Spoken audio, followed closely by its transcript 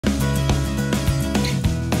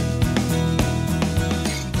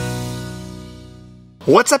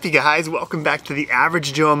What's up, you guys? Welcome back to the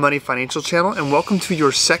Average Joe Money Financial Channel, and welcome to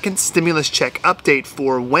your second stimulus check update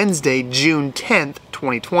for Wednesday, June 10th,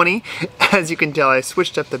 2020. As you can tell, I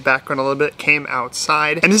switched up the background a little bit, came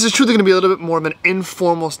outside, and this is truly going to be a little bit more of an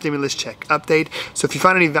informal stimulus check update. So if you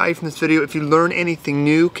find any value from this video, if you learn anything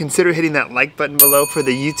new, consider hitting that like button below for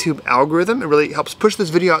the YouTube algorithm. It really helps push this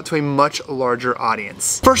video out to a much larger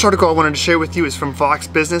audience. First article I wanted to share with you is from Fox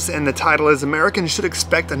Business, and the title is "Americans Should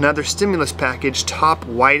Expect Another Stimulus Package, Top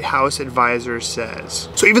White House Advisor Says."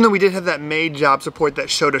 So even though we did have that May jobs report that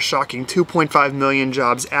showed a shocking 2.5 million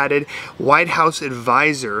jobs added, White House advisor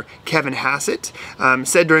Kevin Hassett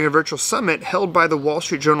said during a virtual summit held by the Wall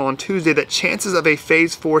Street Journal on Tuesday that chances of a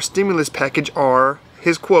Phase 4 stimulus package are,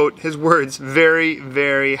 his quote, his words, very,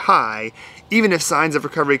 very high, even if signs of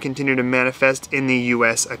recovery continue to manifest in the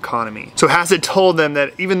U.S. economy. So Hassett told them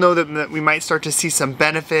that even though that we might start to see some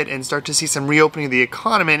benefit and start to see some reopening of the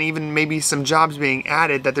economy and even maybe some jobs being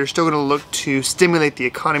added, that they're still going to look to stimulate the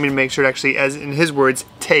economy to make sure it actually, as in his words,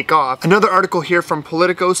 take off. Another article here from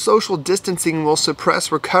Politico: social distancing will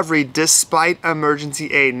suppress recovery despite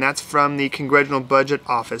emergency aid, and that's from the Congressional Budget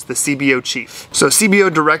Office, the CBO chief. So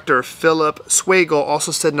CBO Director Philip Swagel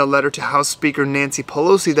also said in a letter to House Speaker Nancy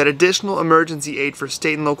Pelosi that additional emergency aid for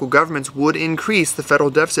state and local governments would increase the federal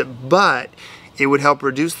deficit, but it would help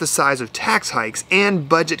reduce the size of tax hikes and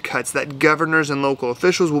budget cuts that governors and local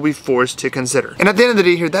officials will be forced to consider. And at the end of the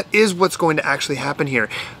day here, that is what's going to actually happen here.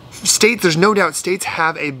 States, there's no doubt states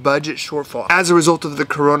have a budget shortfall as a result of the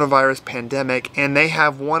coronavirus pandemic, and they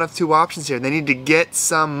have one of two options here. They need to get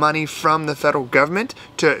some money from the federal government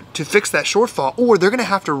to fix that shortfall, or they're going to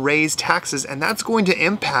have to raise taxes, and that's going to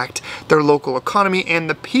impact their local economy and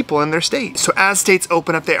the people in their state. So as states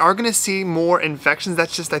open up, they are going to see more infections.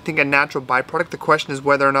 That's just, I think, a natural byproduct. The question is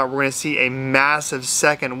whether or not we're going to see a massive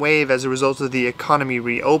second wave as a result of the economy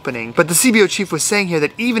reopening. But the CBO chief was saying here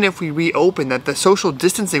that even if we reopen, that the social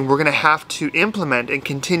distancing we're going to have to implement and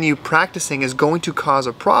continue practicing is going to cause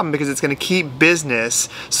a problem because it's going to keep business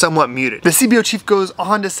somewhat muted. The CBO chief goes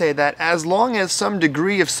on to say that as long as some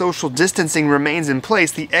degree of social distancing remains in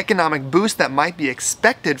place, the economic boost that might be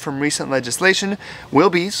expected from recent legislation will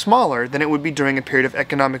be smaller than it would be during a period of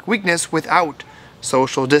economic weakness without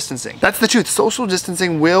social distancing. That's the truth. Social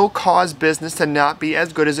distancing will cause business to not be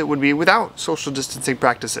as good as it would be without social distancing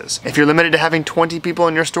practices. If you're limited to having 20 people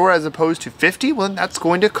in your store as opposed to 50, well, that's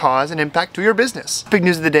going to cause an impact to your business. Big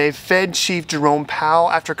news of the day: Fed Chief Jerome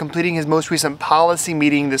Powell, after completing his most recent policy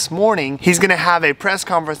meeting this morning, he's going to have a press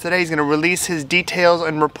conference today. He's going to release his details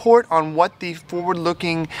and report on what the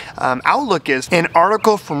forward-looking outlook is. An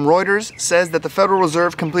article from Reuters says that the Federal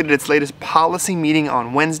Reserve completed its latest policy meeting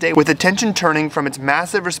on Wednesday, with attention turning from its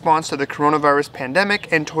massive response to the coronavirus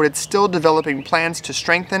pandemic and toward its still developing plans to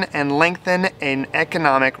strengthen and lengthen an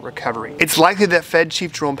economic recovery. It's likely that Fed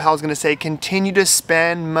Chief Jerome Powell is going to say continue to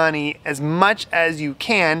spend money as much as you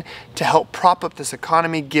can to help prop up this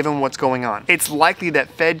economy given what's going on. It's likely that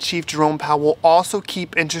Fed Chief Jerome Powell will also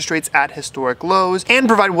keep interest rates at historic lows and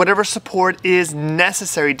provide whatever support is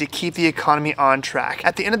necessary to keep the economy on track.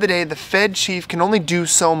 At the end of the day, the Fed chief can only do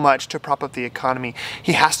so much to prop up the economy.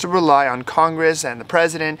 He has to rely on Congress and the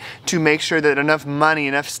president to make sure that enough money,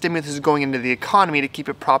 enough stimulus is going into the economy to keep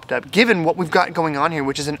it propped up, given what we've got going on here,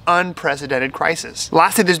 which is an unprecedented crisis.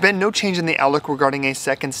 Lastly, there's been no change in the outlook regarding a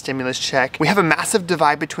second stimulus check. We have a massive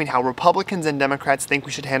divide between how Republicans and Democrats think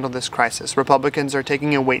we should handle this crisis. Republicans are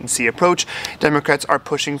taking a wait-and-see approach. Democrats are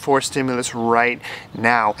pushing for stimulus right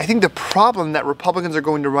now. I think the problem that Republicans are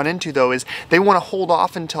going to run into, though, is they want to hold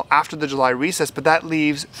off until after the July recess, but that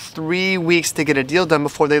leaves 3 weeks to get a deal done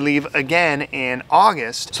before they leave again in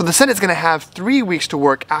August. So the Senate's going to have 3 weeks to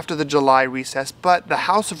work after the July recess, but the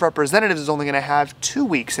House of Representatives is only going to have 2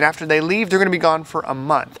 weeks, and after they leave, they're going to be gone for a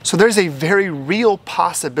month. So there's a very real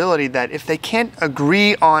possibility that if they can't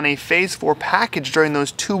agree on a Phase 4 package during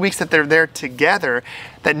those 2 weeks that they're there together,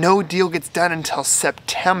 that no deal gets done until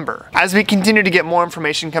September. As we continue to get more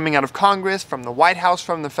information coming out of Congress, from the White House,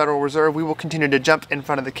 from the Federal Reserve, we will continue to jump in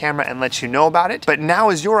front of the camera and let you know about it. But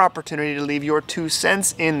now is your opportunity to leave your 2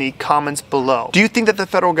 cents in the comments below. Do you think that the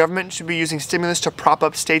federal government should be using stimulus to prop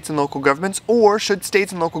up states and local governments, or should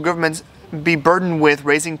states and local governments be burdened with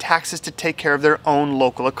raising taxes to take care of their own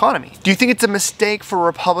local economy? Do you think it's a mistake for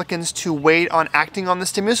Republicans to wait on acting on the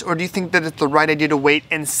stimulus, or do you think that it's the right idea to wait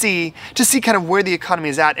and see, to see kind of where the economy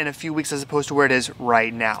is at in a few weeks as opposed to where it is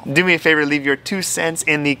right now? Do me a favor, leave your 2 cents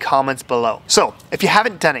in the comments below. So, if you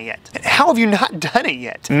haven't done it yet, and how have you not done it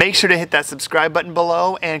yet? Make sure to hit that subscribe button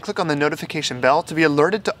below and click on the notification bell to be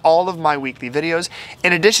alerted to all of my weekly videos.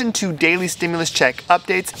 In addition to daily stimulus check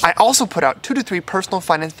updates, I also put out 2 to 3 personal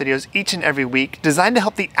finance videos each and every week designed to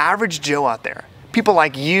help the average Joe out there people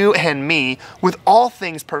like you and me with all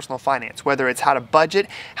things personal finance, whether it's how to budget,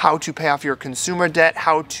 how to pay off your consumer debt,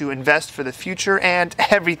 how to invest for the future, and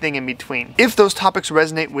everything in between. If those topics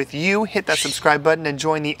resonate with you, hit that subscribe button and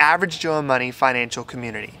join the Average Joe and Money financial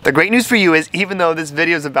community. The great news for you is, even though this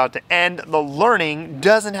video is about to end, the learning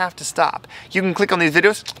doesn't have to stop. You can click on these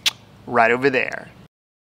videos right over there.